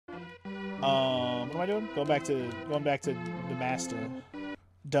What am I doing? Going back to the master.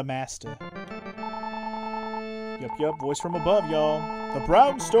 The master. Yup, voice from above, y'all. The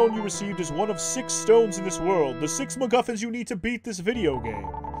brown stone you received is one of 6 stones in this world. The 6 MacGuffins you need to beat this video game.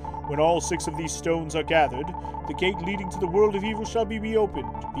 When all 6 of these stones are gathered, the gate leading to the world of evil shall be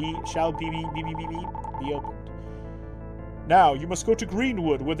opened. Be opened. Now, you must go to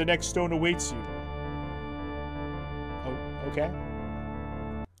Greenwood, where the next stone awaits you. Oh, okay.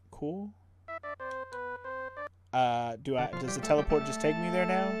 Cool. Does the teleport just take me there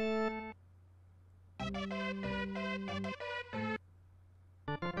now?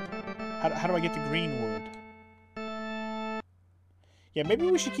 How do I get to Greenwood? Yeah, maybe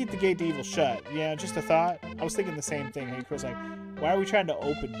we should keep the gate to evil shut. Yeah, just a thought. I was thinking the same thing. Hey, Crow's like, why are we trying to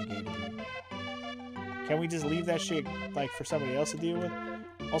open the gate of evil? Can we just leave that shit, like, for somebody else to deal with?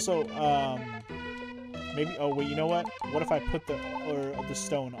 Also, maybe... Oh, wait, you know what? What if I put the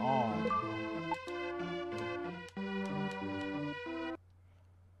stone on?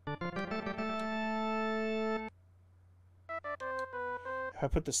 If I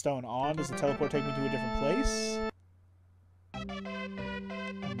put the stone on, does the teleport take me to a different place?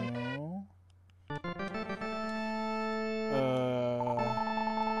 No.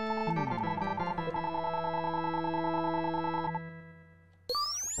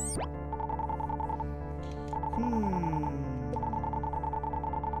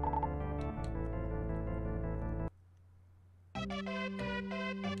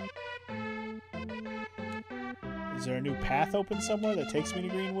 Is there a new path open somewhere that takes me to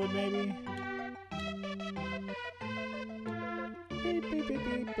Greenwood, maybe?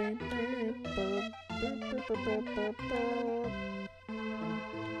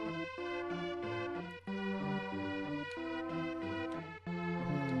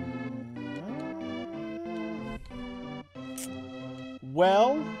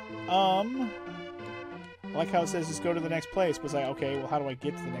 Well, I like how it says just go to the next place, but it's like, okay, well, how do I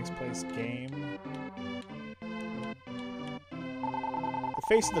get to the next place, game?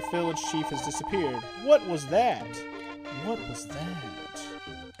 The face of the village chief has disappeared. What was that? What was that?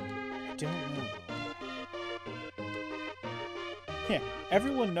 I don't know. Yeah,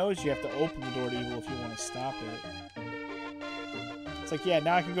 everyone knows you have to open the door to evil if you want to stop it. It's like, yeah,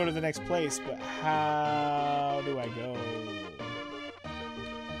 now I can go to the next place, but how do I go?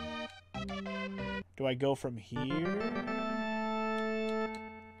 Do I go from here?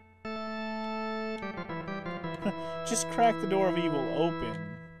 Just crack the door of evil open.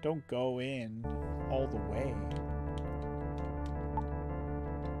 Don't go in all the way.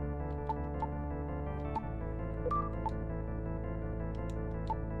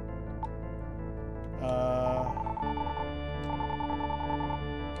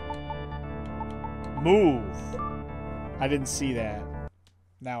 Move. I didn't see that.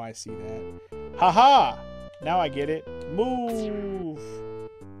 Now I see that. Haha! Now I get it. Move!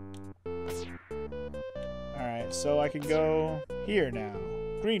 Alright, so I can go here now.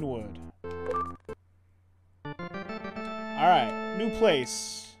 Greenwood. Alright, new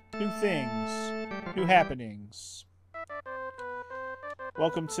place. New things. New happenings.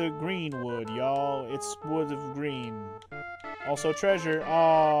 Welcome to Greenwood, y'all. It's wood of green. Also treasure.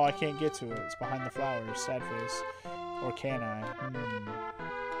 Oh, I can't get to it. It's behind the flowers. Sad face. Or can I?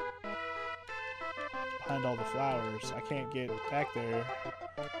 Behind all the flowers. I can't get back there.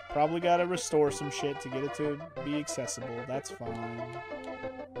 Probably gotta restore some shit to get it to be accessible. That's fine.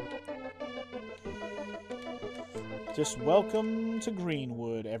 Just welcome to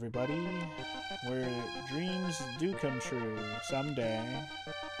Greenwood, everybody. Where dreams do come true someday.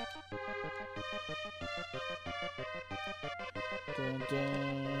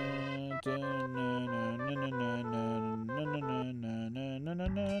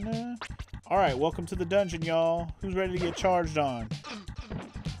 Alright, welcome to the dungeon, y'all. Who's ready to get charged on?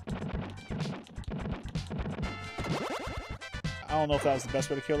 I don't know if that was the best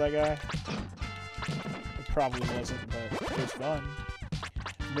way to kill that guy. It probably wasn't, but it was fun.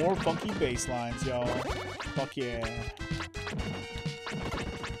 More funky bass lines, y'all. Fuck yeah.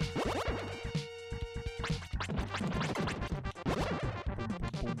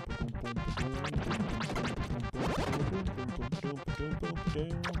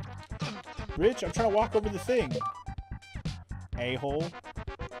 Rich, I'm trying to walk over the thing. A-hole.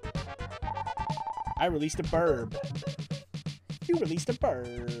 I released a burb. You released a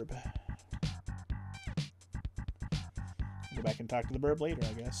burb. Go back and talk to the burb later,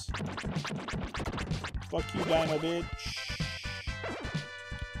 I guess. Fuck you, dino bitch.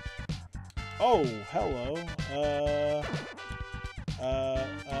 Oh, hello.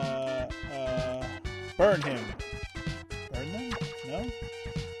 Burn him. Burn them? No?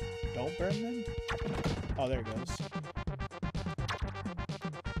 Don't burn them? Oh, there it goes.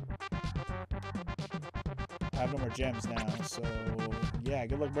 I have no more gems now, so yeah,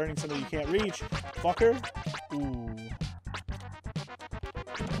 good luck burning something you can't reach, fucker. Ooh.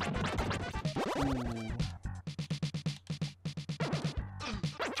 Ooh.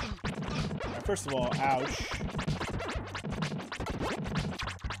 Right, first of all, ouch.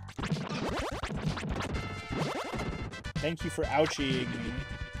 Thank you for ouchieing me.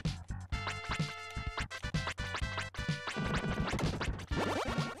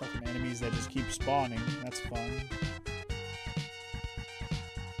 Fucking enemies that just keep spawning. That's fun.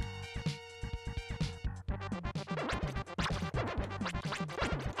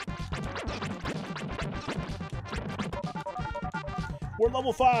 We're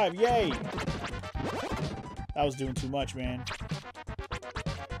level 5, yay! That was doing too much, man.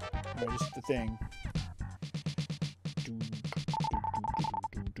 Anyway, just the thing.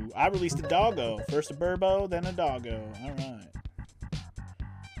 I released a doggo. First a burbo, then a doggo. Alright.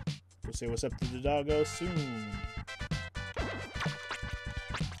 We'll say what's up to the doggo soon.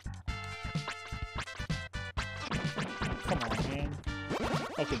 Come on, man.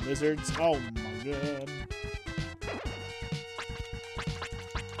 Fucking lizards. Oh my god.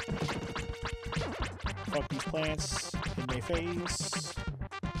 Fuck these plants in my face.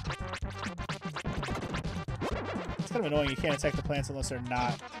 It's kind of annoying. You can't attack the plants unless they're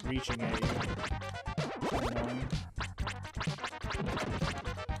not reaching at you. Kind of annoying.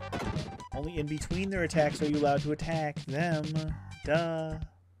 Only in between their attacks are you allowed to attack them. Duh.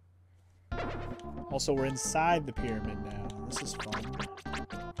 Also, we're inside the pyramid now. This is fun.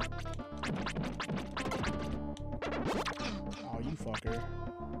 Oh, you fucker.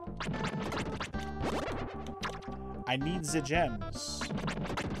 I need the gems.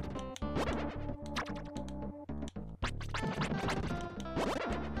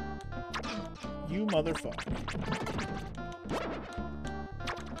 You motherfucker.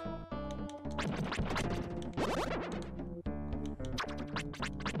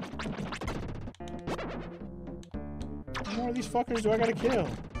 How many more of these fuckers do I gotta kill?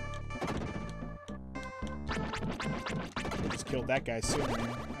 I just killed that guy sooner.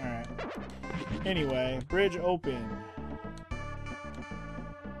 Alright. Anyway, bridge open.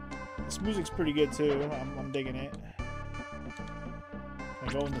 This music's pretty good too. I'm digging it. Can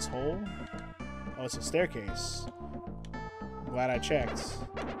I go in this hole? Oh, it's a staircase. I'm glad I checked.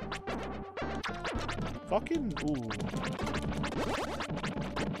 Fucking ooh.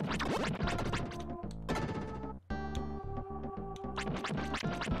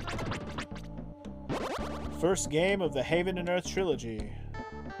 First game of the Heaven and Earth trilogy.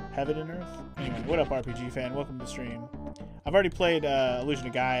 Heaven and Earth? Anyway, what up, RPG fan? Welcome to the stream. I've already played Illusion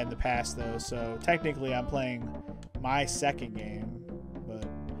of Gaia in the past, though, so technically I'm playing my second game, but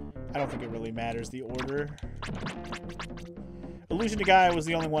I don't think it really matters the order. Illusion of Gaia was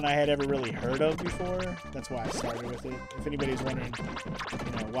the only one I had ever really heard of before. That's why I started with it. If anybody's wondering,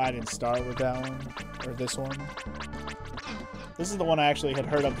 you know, why I didn't start with that one, or this one. This is the one I actually had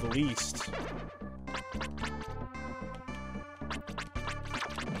heard of the least.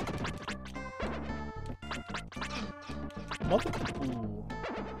 Mother... Ooh.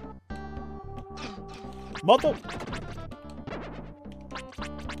 Mother...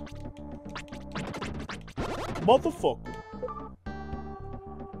 Motherfucker.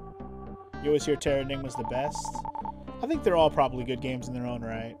 You always hear Terra Enigma's the best. I think they're all probably good games in their own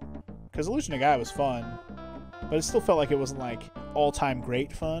right. Because Illusion of Gaia was fun. But it still felt like it wasn't like all-time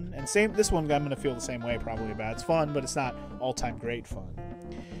great fun. And same, this one I'm going to feel the same way probably about. It's fun, but it's not all-time great fun.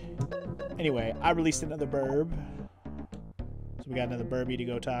 Anyway, I released another burb. So we got another Burbie to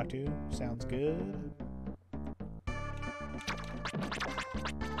go talk to. Sounds good.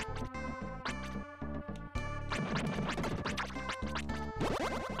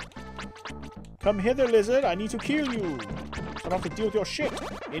 Come hither, lizard. I need to kill you. So I don't have to deal with your shit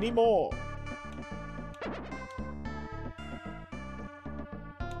anymore.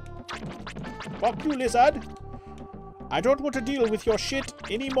 Fuck you, lizard. I don't want to deal with your shit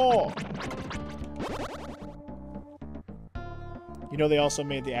anymore. You know they also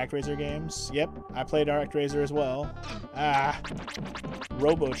made the ActRaiser games? Yep, I played ActRaiser as well. Ah,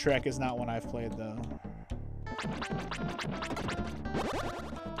 Robo-Trek is not one I've played, though.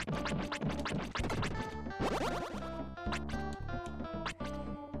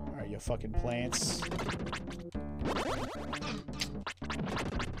 Alright, you fucking plants.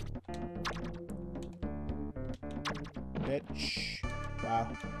 Bitch.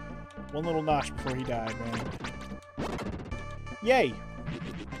 Wow. One little notch before he died, man. Yay!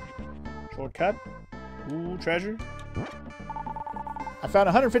 Shortcut. Ooh, treasure. I found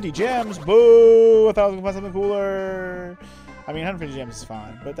 150 gems. Boo! I thought I was gonna find something cooler. I mean, 150 gems is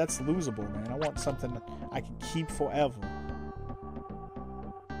fine, but that's losable, man. I want something I can keep forever.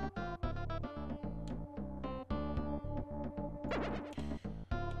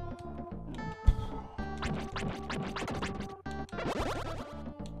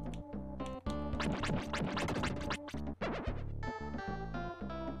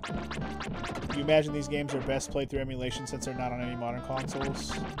 Do you imagine these games are best played through emulation since they're not on any modern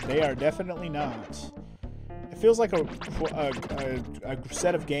consoles? They are definitely not. It feels like a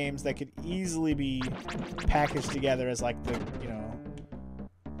set of games that could easily be packaged together as like the, you know,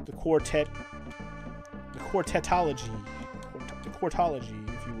 the quartetology,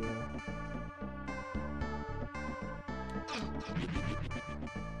 if you will.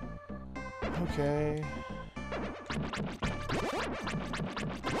 Okay.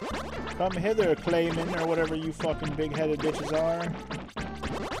 Come hither, Clayman, or whatever you fucking big-headed bitches are.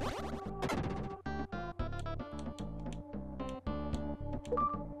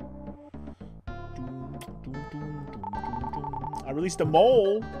 I released a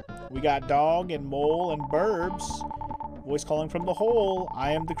mole. We got dog and mole and burbs. Voice calling from the hole.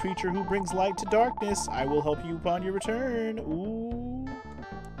 I am the creature who brings light to darkness. I will help you upon your return. Ooh.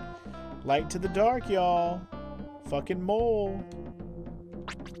 Light to the dark, y'all. Fucking mole.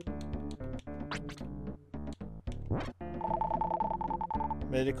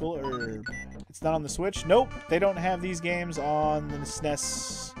 Medical herb. It's not on the Switch? Nope. They don't have these games on the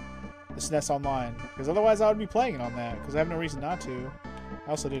SNES Online. Because otherwise I would be playing it on that. Because I have no reason not to. I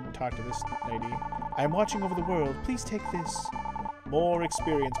also didn't talk to this lady. I am watching over the world. Please take this. More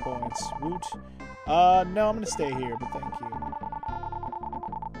experience points. Woot. No, I'm going to stay here, but thank you.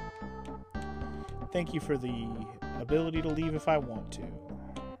 Thank you for the ability to leave if I want to.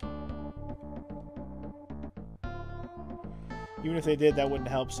 Even if they did, that wouldn't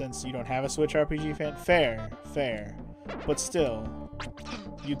help since you don't have a Switch RPG fan. Fair, fair. But still,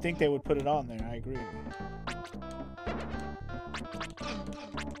 you'd think they would put it on there. I agree.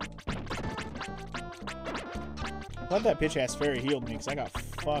 Glad that bitch-ass fairy healed me, because I got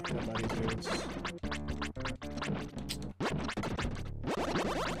fucked up by these dudes.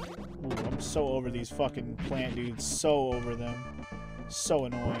 Ooh, I'm so over these fucking plant dudes. So over them. So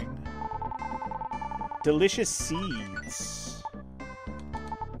annoying. Delicious seeds.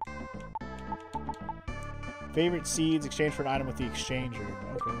 Favorite seeds exchanged for an item with the exchanger.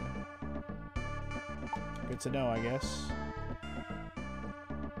 Okay. Good to know, I guess.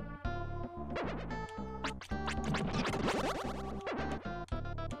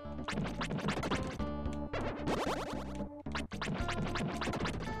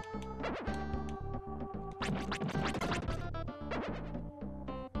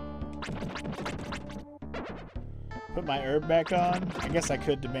 Put my herb back on? I guess I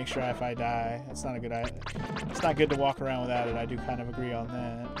could to make sure if I die. That's not a good idea. It's not good to walk around without it. I do kind of agree on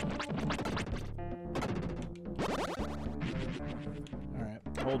that. Alright,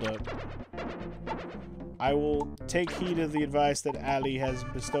 hold up. I will take heed of the advice that Ali has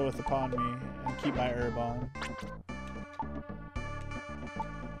bestowed upon me and keep my herb on.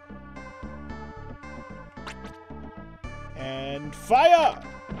 And fire!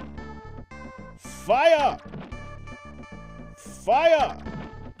 Fire! Fire!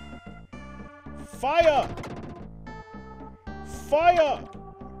 Fire! Fire!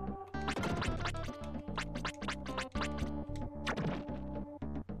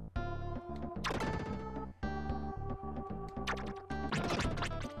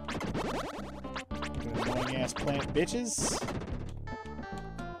 Annoying ass plant bitches.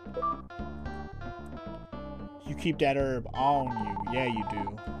 You keep that herb on you. Yeah, you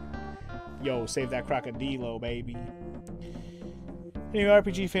do. Yo, save that crocodilo, baby. Anyway,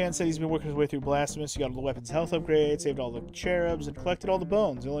 RPG fan said he's been working his way through Blasphemous. He got all the weapons health upgrades, saved all the cherubs, and collected all the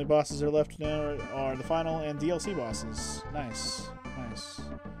bones. The only bosses that are left now are the final and DLC bosses. Nice. Nice.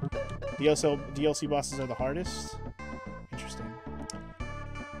 DLC bosses are the hardest? Interesting.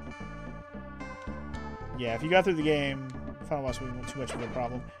 Yeah, if you got through the game, final boss wouldn't be too much of a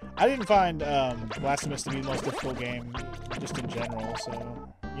problem. I didn't find Blasphemous to be the most difficult game, just in general,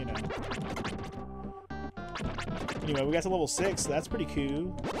 so, you know. Anyway, we got to level 6, so that's pretty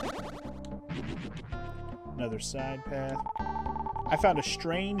cool. Another side path. I found a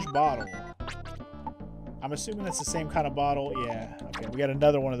strange bottle. I'm assuming that's the same kind of bottle. Yeah, okay, we got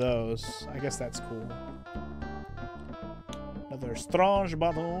another one of those. I guess that's cool. Another strange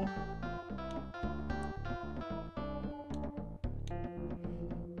bottle.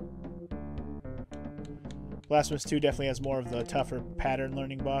 Blasphemous 2 definitely has more of the tougher pattern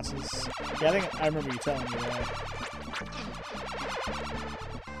learning bosses. Yeah, I remember you telling me that.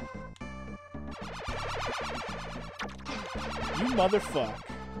 You motherfuck.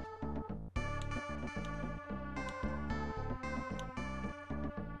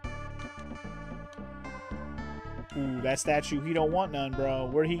 Ooh, that statue, he don't want none, bro.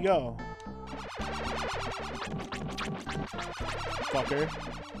 Where'd he go? Fucker.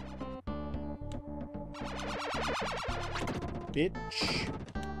 Bitch.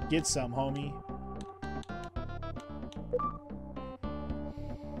 Get some, homie.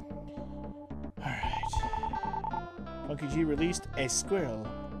 Alright. Funky G released a squirrel.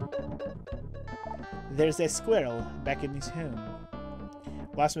 There's a squirrel back in his home.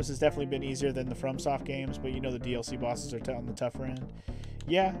 Blasphemous has definitely been easier than the FromSoft games, but you know the DLC bosses are on the tougher end.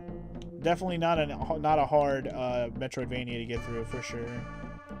 Yeah, definitely not a hard Metroidvania to get through, for sure.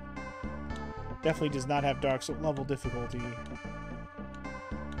 Definitely does not have Dark Souls level difficulty.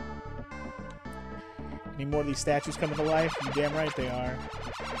 Any more of these statues coming to life? You damn right they are.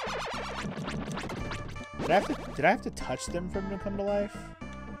 Did I have to touch them for them to come to life?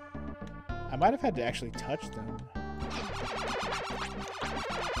 I might have had to actually touch them.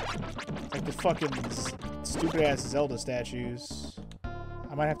 Like the fucking stupid ass Zelda statues.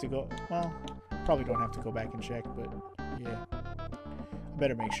 I might have to go. Well, probably don't have to go back and check, but yeah. I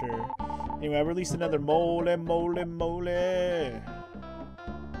better make sure. Anyway, I released another mole.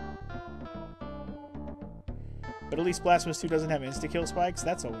 But at least Blasphemous 2 doesn't have insta-kill spikes.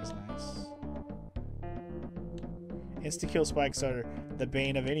 That's always nice. Insta-kill spikes are the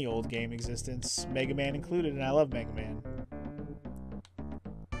bane of any old game existence, Mega Man included, and I love Mega Man.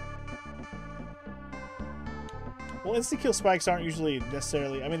 Well, insta-kill spikes aren't usually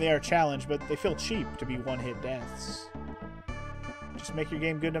necessarily... I mean, they are a challenge, but they feel cheap to be one-hit deaths. Just make your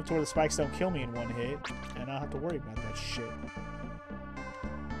game good enough to where the spikes don't kill me in one hit, and I don't have to worry about that shit.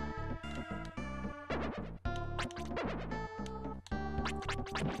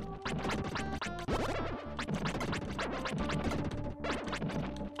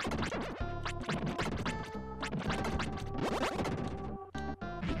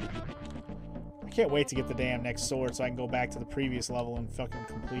 I can't wait to get the damn next sword so I can go back to the previous level and fucking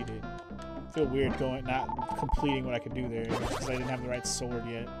complete it. I feel weird not completing what I could do there because I didn't have the right sword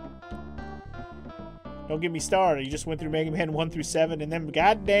yet. Don't get me started. You just went through Mega Man 1 through 7 and them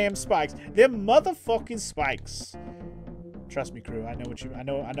goddamn spikes. Them motherfucking spikes. Trust me, crew. I know what you I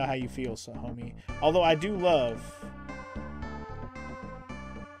know how you feel, so homie. Although I do love.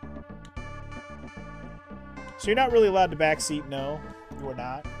 So you're not really allowed to backseat, no. You are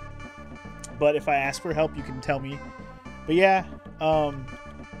not. But if I ask for help, you can tell me. But yeah, I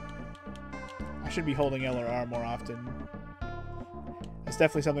should be holding L or R more often. That's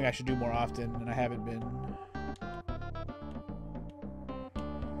definitely something I should do more often, and I haven't been.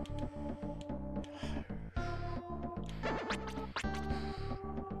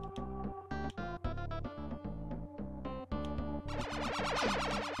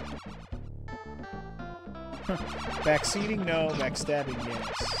 Backseating, no. Backstabbing,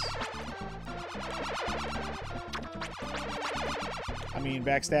 yes. I mean,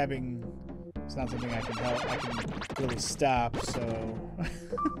 backstabbing is not something I can help. I can really stop, so.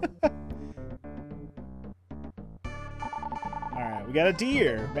 Alright, we got a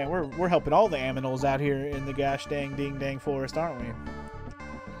deer. Man, we're helping all the aminals out here in the gosh dang ding dang forest, aren't we?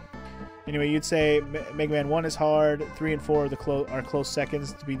 Anyway, you'd say Mega Man 1 is hard, 3 and 4 are close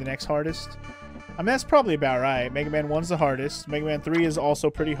seconds to be the next hardest. I mean, that's probably about right. Mega Man 1's the hardest. Mega Man 3 is also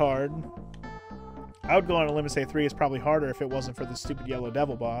pretty hard. I would go on a limb and say 3 is probably harder if it wasn't for the stupid Yellow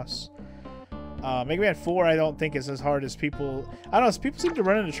Devil boss. Mega Man 4 I don't think is as hard as people... I don't know, people seem to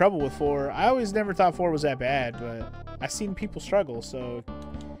run into trouble with 4. I always never thought 4 was that bad, but I've seen people struggle, so...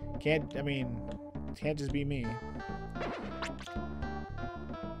 Can't just be me.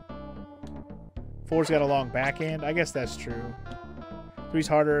 4's got a long backhand. I guess that's true. 3's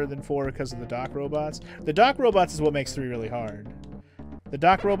harder than 4 because of the dock robots. The dock robots is what makes 3 really hard. The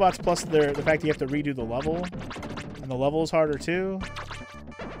dock robots plus the fact that you have to redo the level. And the level is harder too.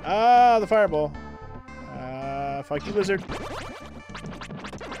 Ah, the fireball. Fuck you, lizard.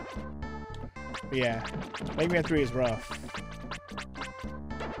 But yeah, Mega Man 3 is rough.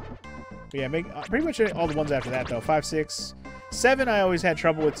 But yeah, pretty much all the ones after that though. 5, 6, 7 I always had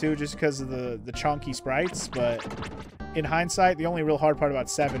trouble with too just because of the chunky sprites, but in hindsight, the only real hard part about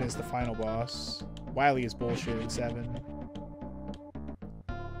 7 is the final boss. Wily is bullshit in 7.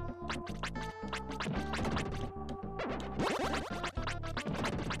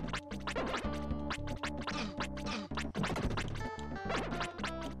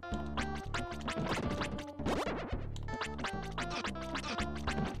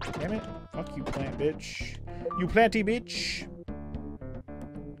 Damn it. Fuck you, plant bitch. You planty bitch.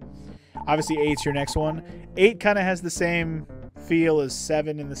 Obviously, 8's your next one. 8 kind of has the same feel as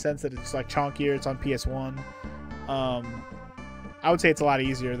 7 in the sense that it's like chonkier. It's on PS1. I would say it's a lot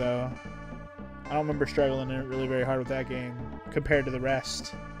easier though. I don't remember struggling in it really very hard with that game compared to the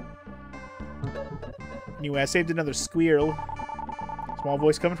rest. Anyway, I saved another squeal. Small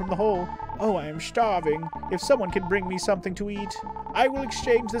voice coming from the hole. Oh, I am starving. If someone can bring me something to eat, I will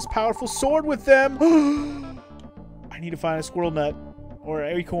exchange this powerful sword with them. I need to find a squirrel nut or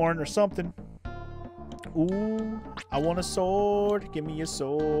an acorn or something. Ooh, I want a sword. Give me a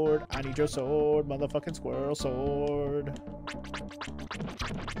sword. I need your sword, motherfucking squirrel sword.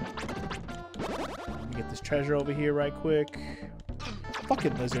 Let me get this treasure over here right quick.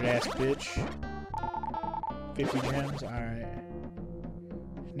 Fucking lizard ass bitch. 50 gems. Alright.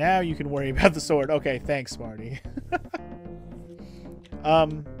 Now you can worry about the sword. Okay, thanks, Marty.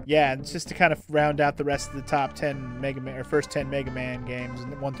 Yeah, just to kind of round out the rest of the top 10 Mega Man, or first 10 Mega Man games,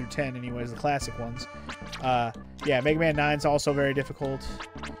 1 through 10 anyways, the classic ones. Yeah, Mega Man 9 is also very difficult,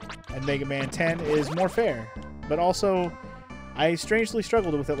 and Mega Man 10 is more fair. But also, I strangely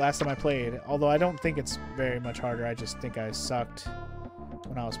struggled with it last time I played, although I don't think it's very much harder. I just think I sucked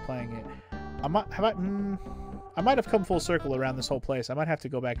when I was playing it. I might have come full circle around this whole place. I might have to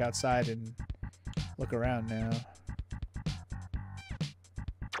go back outside and look around now.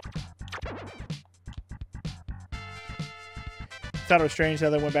 Thought it was strange how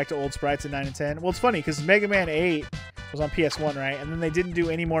they went back to old sprites in 9 and 10. Well, it's funny because Mega Man 8 was on PS1, right? And then they didn't do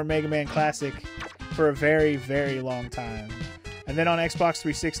any more Mega Man Classic for a very, very long time. And then on Xbox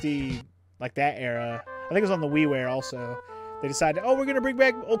 360, like that era, I think it was on the WiiWare also, they decided, oh, we're going to bring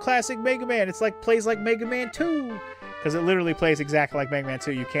back old classic Mega Man. It's like, plays like Mega Man 2. Because it literally plays exactly like Mega Man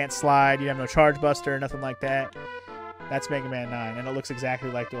 2. You can't slide, you have no charge buster, nothing like that. That's Mega Man 9, and it looks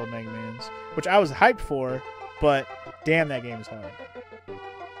exactly like the old Mega Mans. Which I was hyped for, but damn, that game is hard.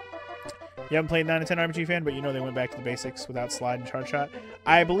 You haven't played 9 and 10 RPG fan, but you know they went back to the basics without slide and charge shot.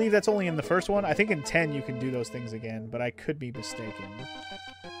 I believe that's only in the first one. I think in 10 you can do those things again, but I could be mistaken.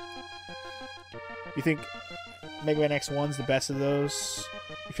 You think Mega Man X1's the best of those?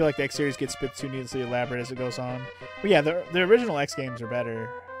 You feel like the X series gets a bit too needlessly elaborate as it goes on? But yeah, the original X games are better.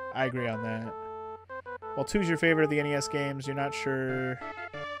 I agree on that. While 2's your favorite of the NES games, you're not sure.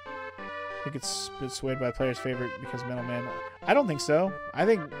 I think it's a bit swayed by players' favorite because Metal Man. I don't think so. I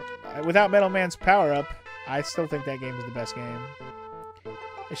think without Metal Man's power-up, I still think that game is the best game.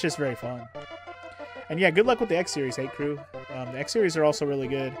 It's just very fun. And yeah, good luck with the X series, Hate Crew. The X series are also really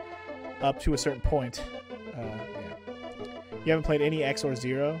good up to a certain point. Yeah. You haven't played any X or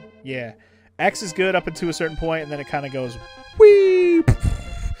 0? Yeah. X is good up until a certain point, and then it kind of goes whee.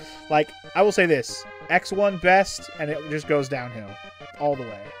 Like, I will say this. X1 best, and it just goes downhill. All the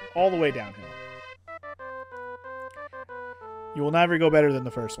way. All the way downhill. You will never go better than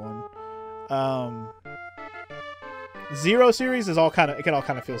the first one. 0 series is all kind of, it all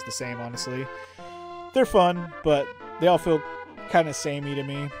kind of feels the same, honestly. They're fun, but they all feel kind of samey to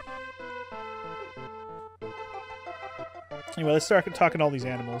me. Anyway, let's start talking to all these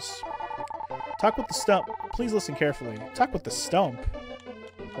animals. Talk with the stump. Please listen carefully. Talk with the stump.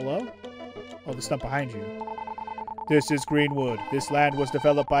 Hello? Oh, the stump behind you. This is Greenwood. This land was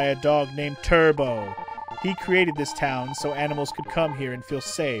developed by a dog named Turbo. He created this town so animals could come here and feel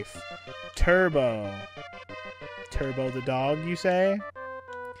safe. Turbo. Turbo the dog, you say?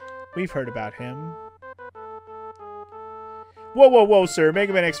 We've heard about him. Whoa, whoa, whoa, sir.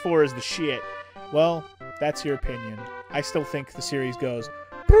 Mega Man X4 is the shit. Well, that's your opinion. I still think the series goes...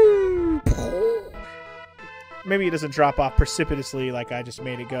 Maybe it doesn't drop off precipitously like I just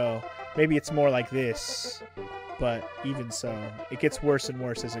made it go. Maybe it's more like this. But even so, it gets worse and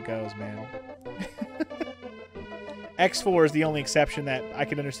worse as it goes, man. X4 is the only exception that I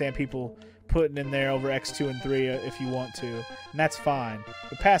can understand people putting in there over X2 and 3 if you want to. And that's fine.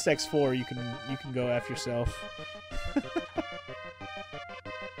 But past X4, you can go F yourself.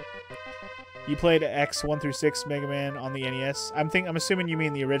 You played X 1 through 6 Mega Man on the NES. I'm assuming you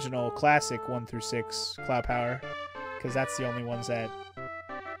mean the original classic 1 through 6 Cloud Power, because that's the only ones that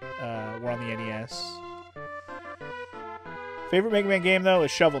were on the NES. Favorite Mega Man game though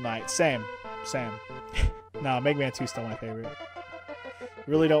is Shovel Knight. Same. No, Mega Man 2 is still my favorite.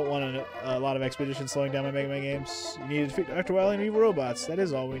 Really don't want a lot of expedition slowing down my Mega Man games. You need to defeat Dr. Wily and evil robots. That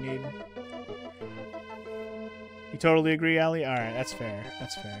is all we need. You totally agree, Ali? Alright, that's fair.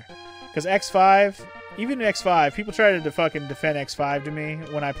 That's fair. Because X5, even in X5, people try to fucking defend X5 to me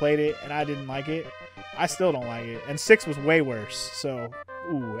when I played it, and I didn't like it. I still don't like it. And 6 was way worse, so...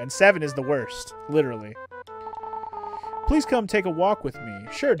 Ooh, and 7 is the worst. Literally. Please come take a walk with me.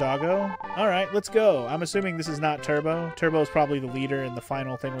 Sure, doggo. Alright, let's go. I'm assuming this is not Turbo. Turbo is probably the leader and the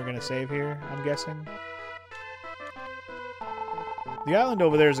final thing we're going to save here, I'm guessing. The island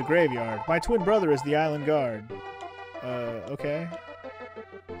over there is a graveyard. My twin brother is the island guard. Okay.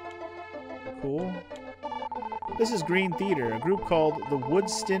 Cool. This is Green Theater, a group called the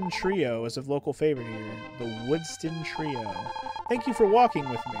Woodston Trio is a local favorite here. The Woodston Trio. Thank you for walking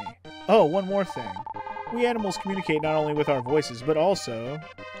with me. Oh, one more thing. We animals communicate not only with our voices, but also...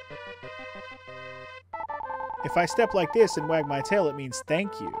 If I step like this and wag my tail, it means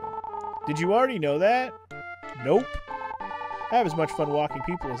thank you. Did you already know that? Nope. I have as much fun walking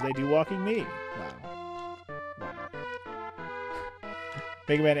people as they do walking me. Wow. Wow.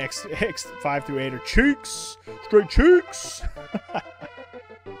 Mega Man X 5 through 8 are cheeks! Straight cheeks!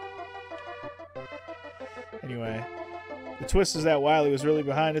 Anyway. The twist is that Wily was really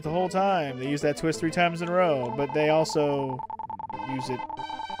behind it the whole time. They used that twist 3 times in a row, but they also use it...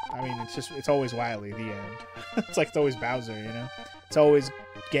 I mean, it's always Wily, the end. It's like it's always Bowser, you know? It's always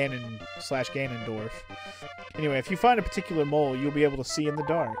Ganon/Ganondorf. Anyway, if you find a particular mole, you'll be able to see in the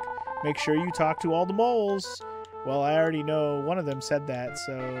dark. Make sure you talk to all the moles. Well, I already know one of them said that,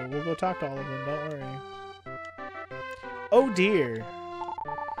 so we'll go talk to all of them, don't worry. Oh dear.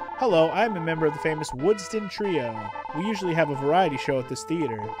 Hello, I'm a member of the famous Woodston Trio. We usually have a variety show at this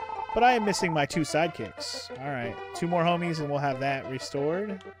theater, but I am missing my 2 sidekicks. Alright, 2 more homies and we'll have that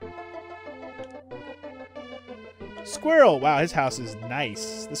restored. Squirrel! Wow, his house is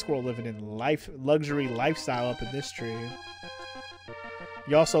nice. This squirrel living in luxury lifestyle up in this tree.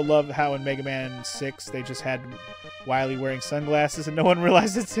 You also love how in Mega Man 6 they just had Wily wearing sunglasses and no one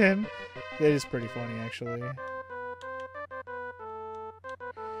realized it's him. That is pretty funny, actually.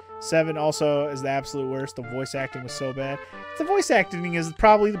 7 also is the absolute worst. The voice acting was so bad. The voice acting is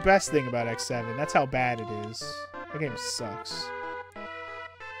probably the best thing about X7. That's how bad it is. That game sucks.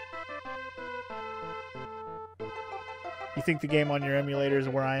 You think the game on your emulator is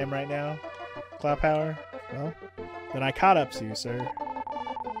where I am right now? Cloud Power? Well, then I caught up to you, sir.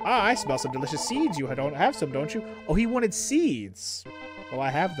 Ah, I smell some delicious seeds. You don't have some, don't you? Oh, he wanted seeds. Well, I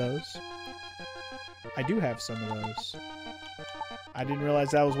have those. I do have some of those. I didn't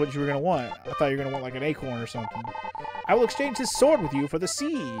realize that was what you were going to want. I thought you were going to want like an acorn or something. I will exchange this sword with you for the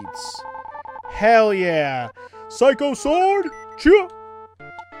seeds. Hell yeah. Psycho sword? Cheer.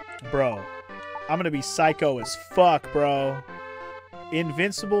 Bro. I'm gonna be psycho as fuck, bro.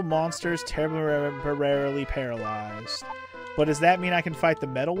 Invincible monsters temporarily paralyzed. But does that mean I can fight the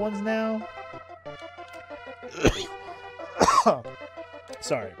metal ones now?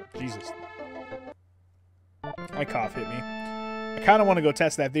 Sorry. Jesus. My cough hit me. I kind of want to go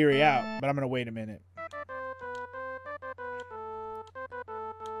test that theory out, but I'm gonna wait a minute.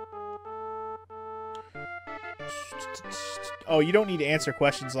 Oh, you don't need to answer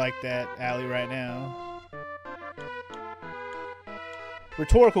questions like that, Allie, right now.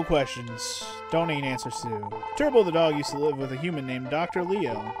 Rhetorical questions. Don't need answers to. Turbo the dog used to live with a human named Dr.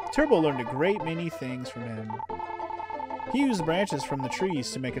 Leo. Turbo learned a great many things from him. He used branches from the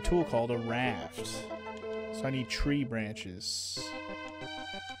trees to make a tool called a raft. So I need tree branches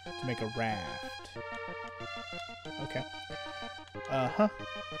to make a raft. Okay. Uh-huh.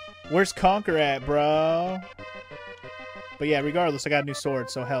 Where's Conker at, bro? But yeah, regardless, I got a new sword,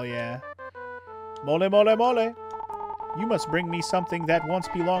 so hell yeah. Mole, mole, mole. You must bring me something that once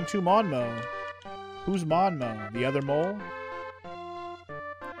belonged to Monmo. Who's Monmo? The other mole?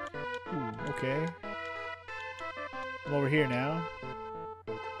 Ooh, okay. I'm over here now.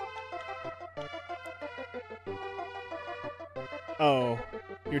 Oh,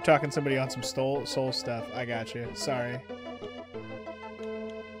 you're talking to somebody on some soul stuff. I got you. Sorry.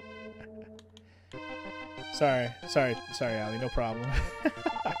 Sorry, Allie, no problem.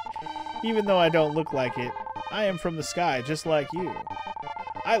 Even though I don't look like it, I am from the sky just like you.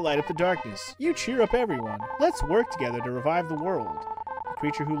 I light up the darkness. You cheer up everyone. Let's work together to revive the world. The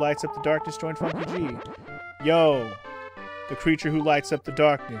creature who lights up the darkness joined Funky G. Yo, the creature who lights up the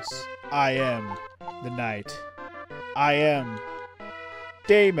darkness. I am the night. I am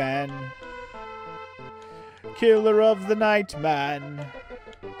Dayman. Killer of the night man.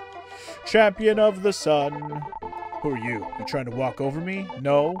 Champion of the sun. Who are you? You trying to walk over me?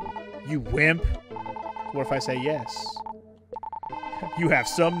 No. You wimp. What if I say yes? You have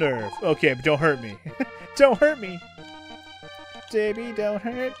some nerve. Okay, but don't hurt me. Don't hurt me. Baby, don't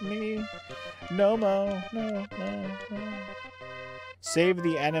hurt me. No more. No, no, no. Save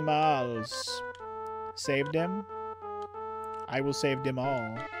the animals. Save them? I will save them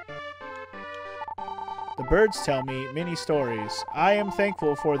all. The birds tell me many stories. I am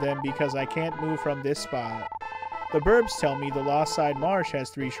thankful for them because I can't move from this spot. The birds tell me the Lost Side Marsh has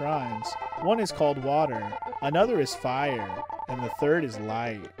 3 shrines. One is called water, another is fire, and the third is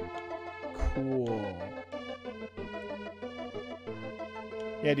light. Cool.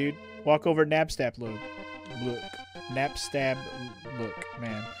 Yeah, dude. Walk over Napstab look. Look. Napstab look.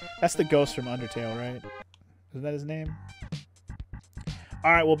 Man. That's the ghost from Undertale, right? Isn't that his name?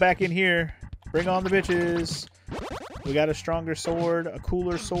 Alright, well, back in here. Bring on the bitches. We got a stronger sword. A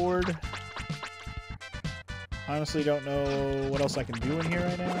cooler sword. Honestly, don't know what else I can do in here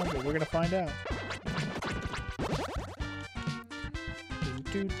right now, but we're gonna find out.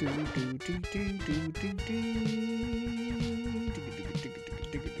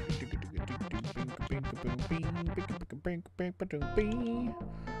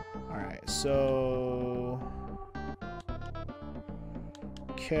 Alright, so...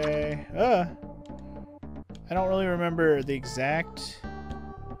 Okay. I don't really remember the exact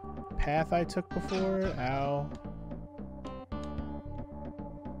path I took before. Ow.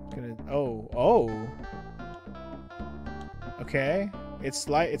 Oh. Okay. It's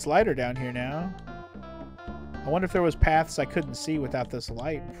lighter down here now. I wonder if there was paths I couldn't see without this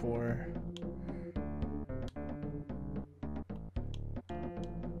light before.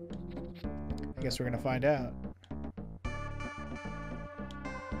 I guess we're gonna find out.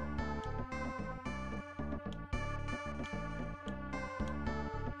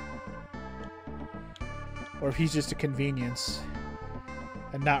 Or if he's just a convenience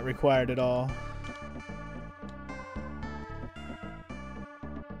and not required at all.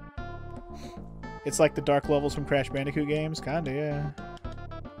 It's like the dark levels from Crash Bandicoot games, kinda, yeah.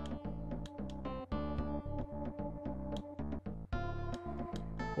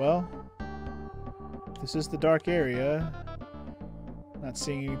 Well, this is the dark area. Not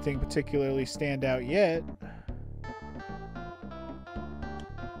seeing anything particularly stand out yet.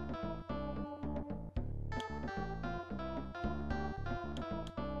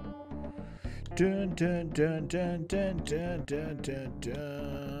 Dun dun dun dun dun dun dun dun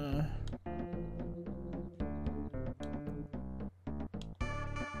dun.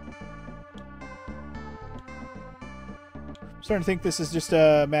 I'm starting to think this is just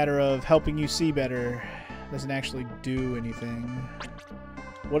a matter of helping you see better. Doesn't actually do anything.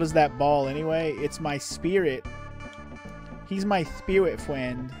 What is that ball anyway? It's my spirit. He's my spirit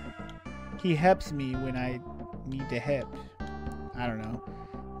friend. He helps me when I need to help. I don't know.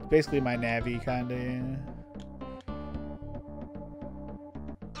 It's basically my Navi, kinda.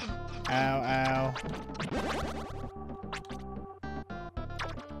 Ow, ow.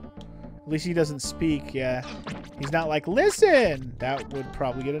 At least he doesn't speak, yeah. He's not like, listen! That would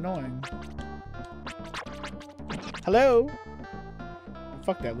probably get annoying. Hello?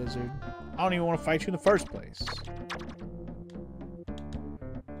 Fuck that lizard. I don't even want to fight you in the first place.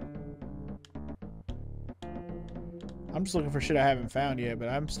 I'm just looking for shit I haven't found yet, but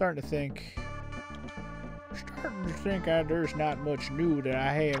I'm starting to think... there's not much new that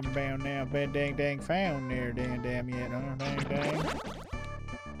I haven't found now. Been dang dang found there, damn yet, huh? Dang dang.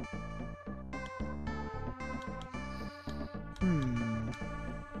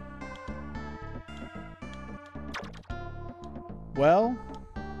 Well,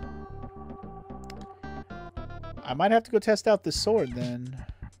 I might have to go test out this sword then.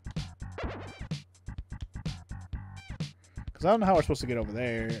 Because I don't know how we're supposed to get over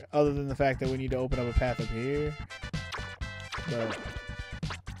there, other than the fact that we need to open up a path up here. But...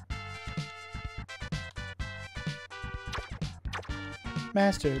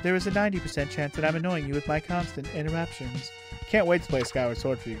 Master, there is a 90% chance that I'm annoying you with my constant interruptions. Can't wait to play Skyward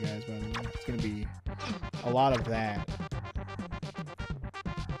Sword for you guys, by the way. It's going to be a lot of that.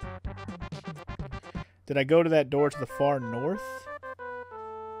 Did I go to that door to the far north?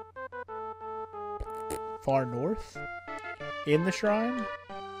 Far north? In the shrine?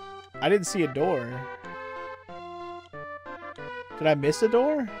 I didn't see a door. Did I miss a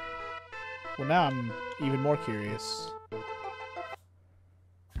door? Well, now I'm even more curious.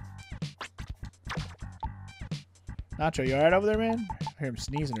 Nacho, you alright over there, man? I hear him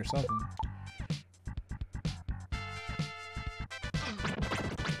sneezing or something.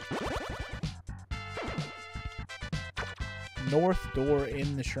 North door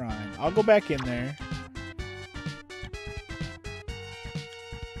in the shrine. I'll go back in there.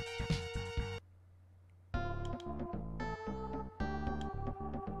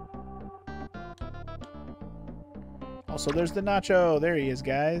 Also, there's the Nacho. There he is,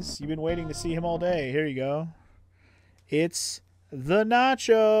 guys. You've been waiting to see him all day. Here you go. It's the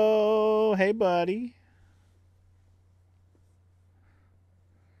Nacho. Hey, buddy.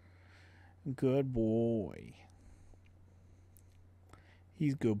 Good boy.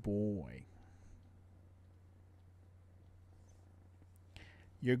 He's a good boy.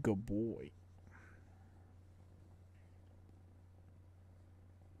 You're a good boy.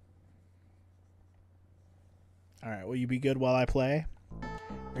 Alright, will you be good while I play?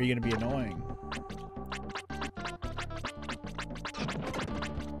 Or are you gonna be annoying?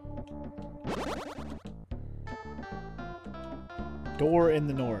 Door in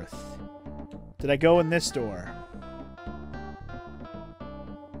the north. Did I go in this door?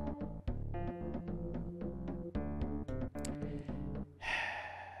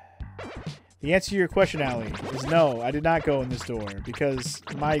 The answer to your question, Allie, is no, I did not go in this door because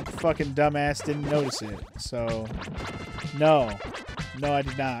my fucking dumbass didn't notice it. So, no. No, I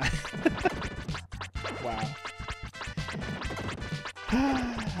did not. Wow.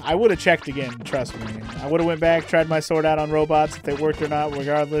 I would have checked again, trust me. I would have went back, tried my sword out on robots if they worked or not,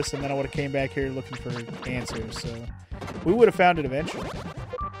 regardless, and then I would have came back here looking for answers. So, we would have found it eventually.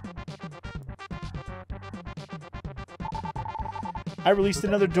 I released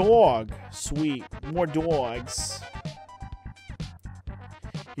another dog. Sweet. More dogs.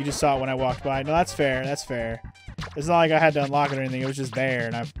 You just saw it when I walked by. No, that's fair. That's fair. It's not like I had to unlock it or anything. It was just there,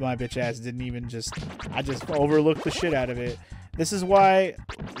 and my bitch ass didn't even just... I just overlooked the shit out of it. This is why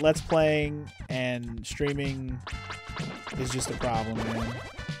Let's Playing and streaming is just a problem, man.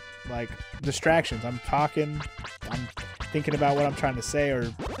 Like, distractions. I'm talking. I'm thinking about what I'm trying to say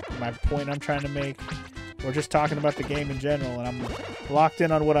or my point I'm trying to make. Or just talking about the game in general, and I'm locked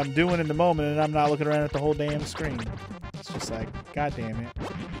in on what I'm doing in the moment, and I'm not looking around at the whole damn screen. It's just like, god damn it.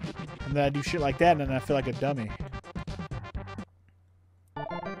 And then I do shit like that, and then I feel like a dummy.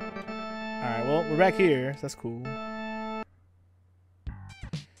 Alright, well, we're back here. So that's cool.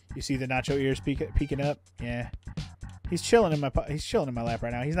 You see the nacho ears peeking up? Yeah. He's chilling in my lap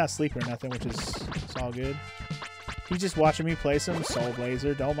right now. He's not sleeping or nothing, which is it's all good. He's just watching me play some Soul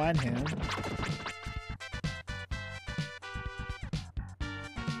Blazer. Don't mind him.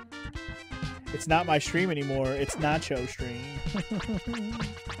 It's not my stream anymore. It's Nacho stream.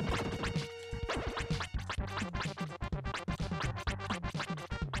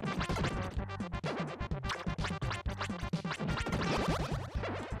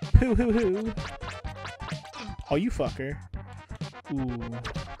 Hoo hoo hoo. Oh, you fucker. Ooh.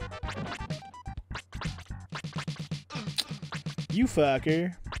 You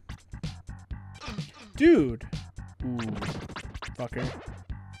fucker. Dude. Ooh. Fucker.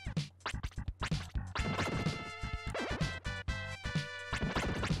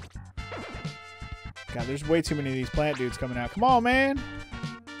 God, there's way too many of these plant dudes coming out. Come on, man.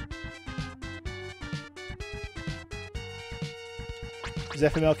 Is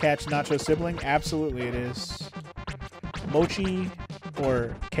FML Catch Nacho's sibling? Absolutely it is. Mochi,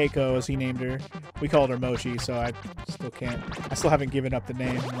 or Keiko as he named her. We called her Mochi, so I still haven't given up the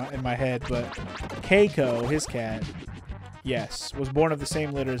name in my head, but Keiko, his cat, yes, was born of the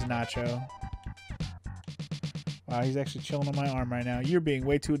same litter as Nacho. Wow, he's actually chilling on my arm right now. You're being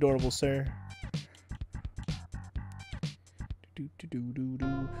way too adorable, sir.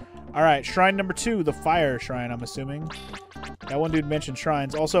 Alright, shrine number 2, the fire shrine, I'm assuming. That one dude mentioned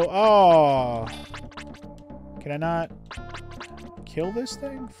shrines. Also, oh! Can I not kill this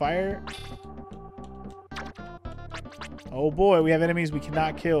thing? Fire? Oh boy, we have enemies we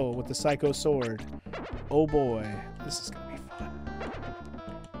cannot kill with the Psycho Sword. Oh boy, this is gonna be fun.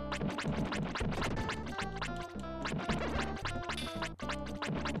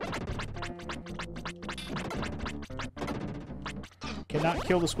 Cannot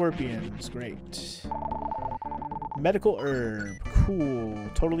kill the scorpions. Great. Medical herb. Cool.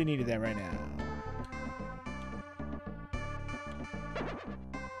 Totally needed that right now.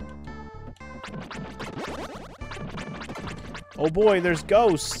 Oh boy, there's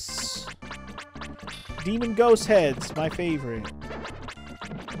ghosts. Demon ghost heads. My favorite.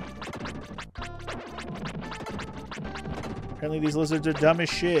 Apparently these lizards are dumb as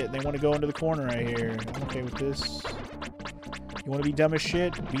shit. They want to go into the corner right here. I'm okay with this. You want to be dumb as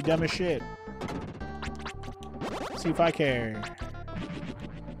shit? Be dumb as shit. See if I care.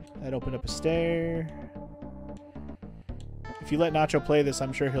 That opened up a stair. If you let Nacho play this,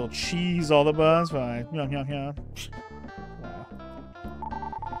 I'm sure he'll cheese all the buttons. Fine. Yum, yum, yum. Wow.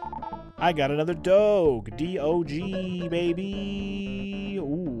 I got another dog. D-O-G, baby.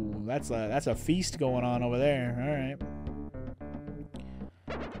 Ooh, that's a feast going on over there. All right.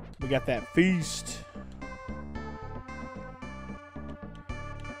 We got that feast.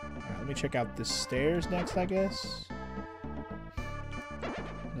 Let me check out the stairs next, I guess.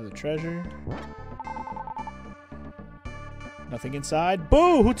 Another treasure. Nothing inside.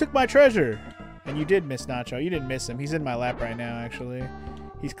 Boo! Who took my treasure? And you did miss Nacho. You didn't miss him. He's in my lap right now, actually.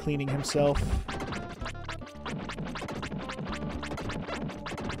 He's cleaning himself.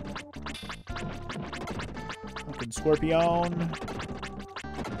 Fucking Scorpion.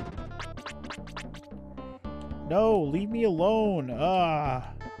 No, leave me alone. Ah.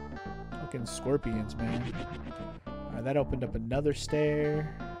 fucking scorpions, man. Alright, that opened up another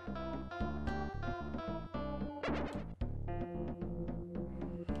stair.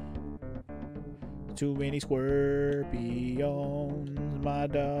 Too many scorpions, my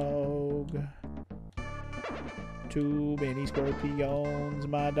dog. Too many scorpions,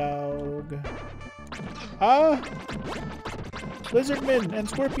 my dog. Ah! Lizardmen and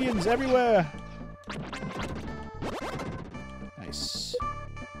scorpions everywhere! Nice.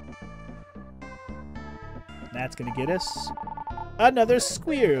 That's gonna get us another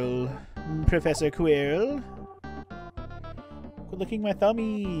squirrel, Professor Quirrell. Quit licking my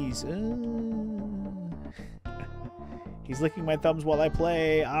thummies. He's licking my thumbs while I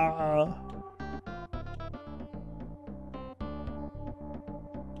play. Ah.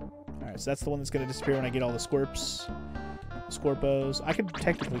 Alright, so that's the one that's gonna disappear when I get all the Scorpos. I could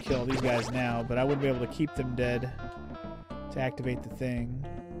technically kill all these guys now, but I wouldn't be able to keep them dead to activate the thing.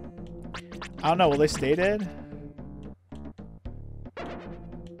 I don't know, will they stay dead?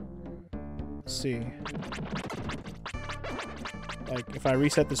 Let's see. Like, if I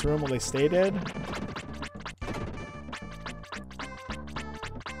reset this room, will they stay dead?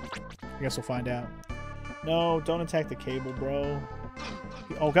 I guess we'll find out. No, don't attack the cable, bro.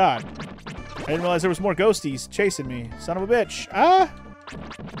 Oh, God. I didn't realize there was more ghosties chasing me. Son of a bitch. Ah!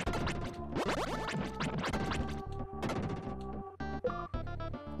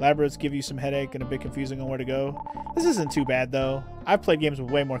 Labyrinths give you some headache and a bit confusing on where to go. This isn't too bad, though. I've played games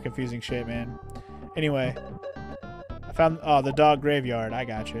with way more confusing shit, man. Anyway. I found... Oh, the dog graveyard. I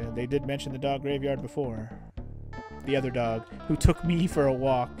gotcha. They did mention the dog graveyard before. The other dog, who took me for a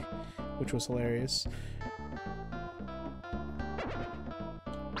walk, which was hilarious.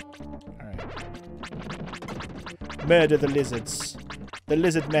 Alright. Murder the lizards. The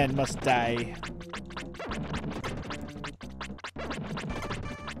lizard men must die.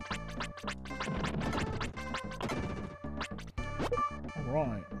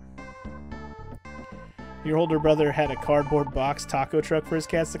 Alright. Your older brother had a cardboard box taco truck for his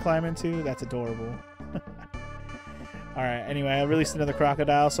cats to climb into? That's adorable. Alright, anyway, I released another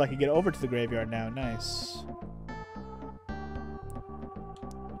crocodile so I can get over to the graveyard now. Nice.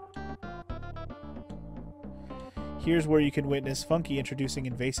 Here's where you can witness Funky introducing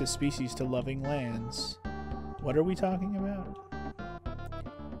invasive species to loving lands. What are we talking about?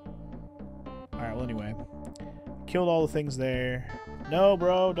 Alright, well anyway. Killed all the things there. No,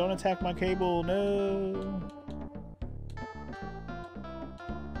 bro, don't attack my cable. No.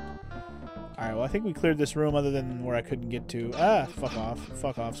 Alright, well I think we cleared this room other than where I couldn't get to. Ah, fuck off.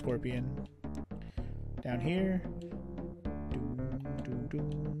 Fuck off, scorpion. Down here.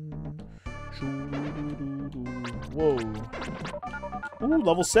 Whoa. Ooh,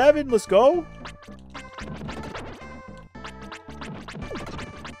 level 7. Let's go.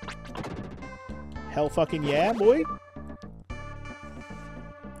 Hell fucking yeah, boy.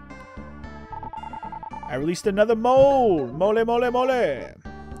 I released another mole. Mole, mole, mole.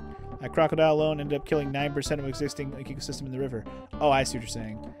 That crocodile alone ended up killing 9% of existing ecosystem in the river. Oh, I see what you're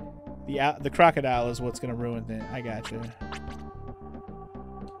saying. The crocodile is what's gonna ruin it. I gotcha.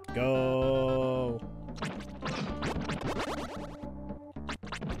 Go.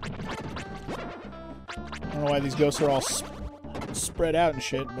 I don't know why these ghosts are all spread out and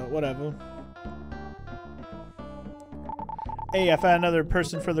shit, but whatever. Hey, I found another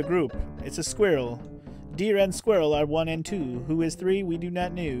person for the group. It's a squirrel. Deer and squirrel are 1 and 2. Who is 3? We do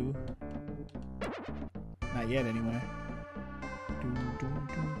not know. Not yet, anyway.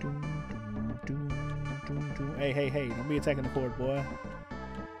 Hey, hey, hey. Don't be attacking the cord, boy.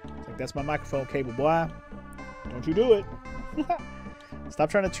 It's like, that's my microphone cable, boy. Don't you do it. Stop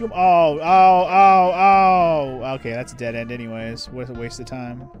trying to chew him. Oh, oh, oh, oh. Okay, that's a dead end anyways. What a waste of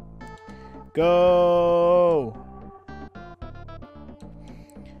time. Go.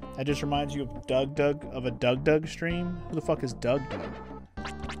 That just reminds you of a Doug stream. Who the fuck is Doug?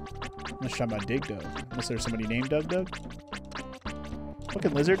 Unless you're talking about Dig Dug. Unless there's somebody named Doug.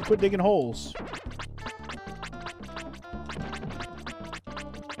 Fucking lizard, quit digging holes.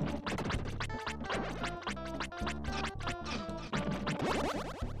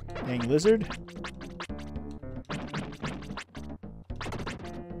 Dang lizard.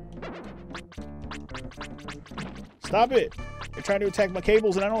 Stop it! You're trying to attack my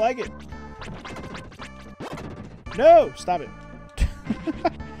cables and I don't like it. No! Stop it.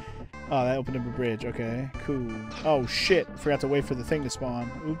 Oh, that opened up a bridge. Okay, cool. Oh, shit. Forgot to wait for the thing to spawn.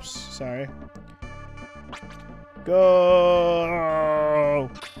 Oops. Sorry. Go!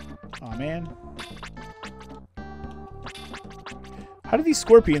 Aw, man. How did these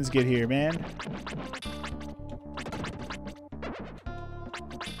scorpions get here, man?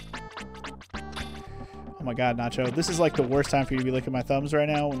 Oh my god, Nacho. This is like the worst time for you to be licking my thumbs right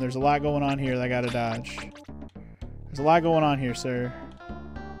now when there's a lot going on here that I gotta dodge. There's a lot going on here, sir.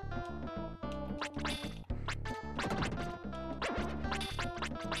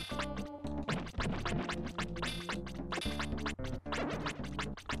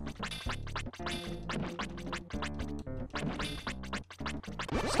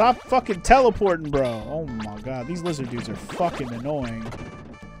 Stop fucking teleporting, bro. Oh my god, these lizard dudes are fucking annoying.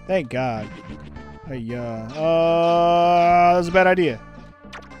 Thank god. Hey, that was a bad idea.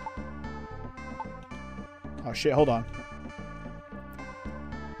 Oh shit, hold on.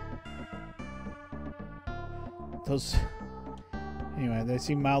 Those... Anyway, they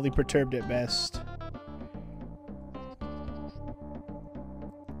seem mildly perturbed at best.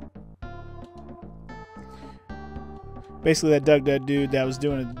 Basically, that Doug dude that was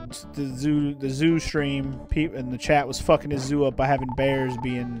doing the zoo stream, and the chat was fucking his zoo up by having bears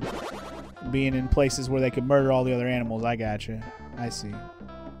being in places where they could murder all the other animals. I gotcha. I see.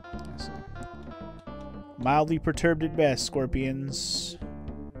 Mildly perturbed at best, scorpions.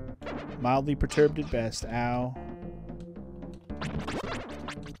 Mildly perturbed at best. Ow.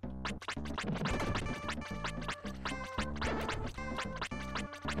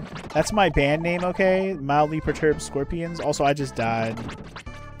 That's my band name, okay? Mildly Perturbed Scorpions. Also, I just died.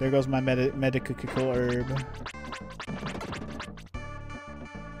 There goes my medical herb.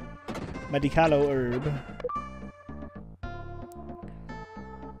 Medicalo herb.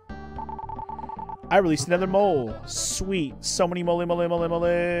 I released another mole. Sweet. So many moles.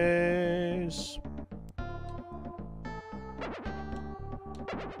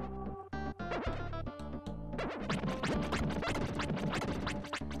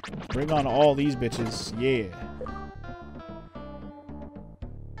 Bring on all these bitches. Yeah.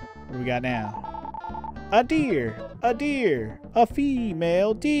 What do we got now? A deer. A deer. A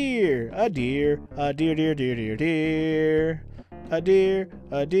female deer. A deer. A deer, deer, deer, deer, deer. A deer.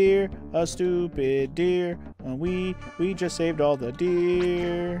 A deer. A stupid deer. And we just saved all the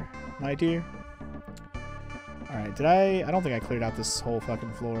deer. My dear. Alright, did I don't think I cleared out this whole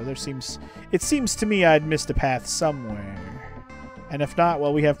fucking floor. It seems to me I'd missed a path somewhere. And if not,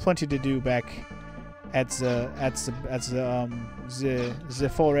 well, we have plenty to do back at the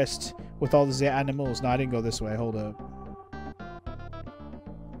forest with all the animals. No, I didn't go this way. Hold up.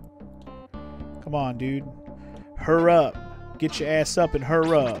 Come on, dude. Hurry up. Get your ass up and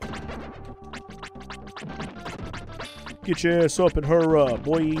hurry up. Get your ass up and hurry up,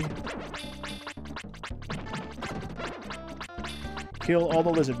 boy. Kill all the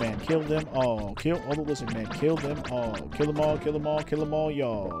lizard men. Kill them all. Kill all the lizard men. Kill them all. Kill them all. Kill them all. Kill them all,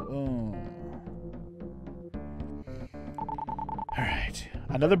 y'all. Alright.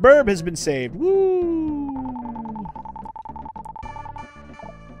 Another burb has been saved. Woo!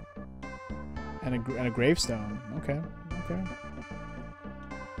 And a gravestone. Okay.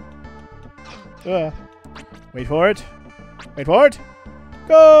 Okay. Wait for it. Wait for it.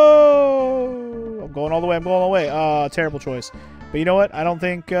 Go! I'm going all the way. I'm going all the way. Terrible choice. But you know what? I don't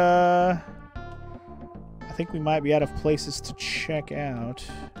think, I think we might be out of places to check out.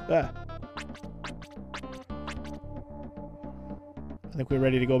 I think we're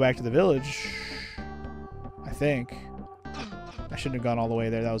ready to go back to the village. I think. I shouldn't have gone all the way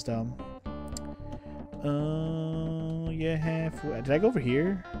there. That was dumb. Yeah, halfway. Did I go over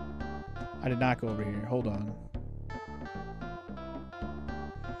here? I did not go over here. Hold on.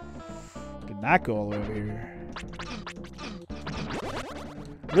 Did not go all the way over here.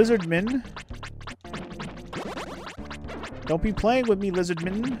 Lizardmen. Don't be playing with me,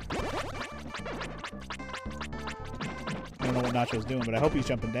 Lizardmen. I don't know what Nacho's doing, but I hope he's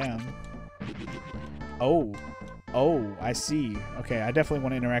jumping down. Oh. Oh, I see. Okay, I definitely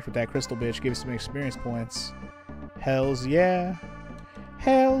want to interact with that crystal bitch. Give us some experience points. Hells yeah.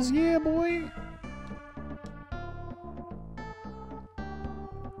 Hells yeah, boy.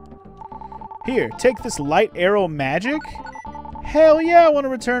 Here, take this light arrow magic. Hell yeah, I want to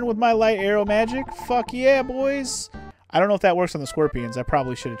return with my light arrow magic. Fuck yeah, boys. I don't know if that works on the scorpions. I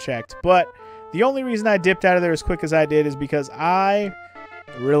probably should have checked. But the only reason I dipped out of there as quick as I did is because I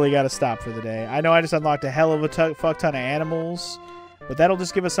really got to stop for the day. I know I just unlocked a hell of a fuck ton of animals. But that'll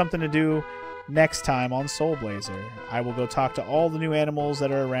just give us something to do next time on Soul Blazer. I will go talk to all the new animals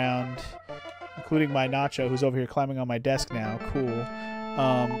that are around, including my Nacho, who's over here climbing on my desk now. Cool.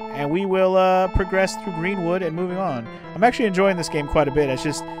 And we will progress through Greenwood and moving on. I'm actually enjoying this game quite a bit. It's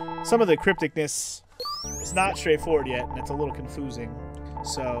just some of the crypticness is not straightforward yet, and it's a little confusing.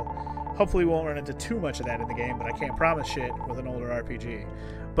 So hopefully we won't run into too much of that in the game, but I can't promise shit with an older RPG.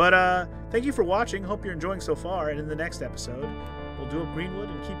 But thank you for watching. Hope you're enjoying so far, and in the next episode, we'll do up Greenwood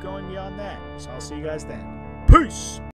and keep going beyond that. So I'll see you guys then. Peace!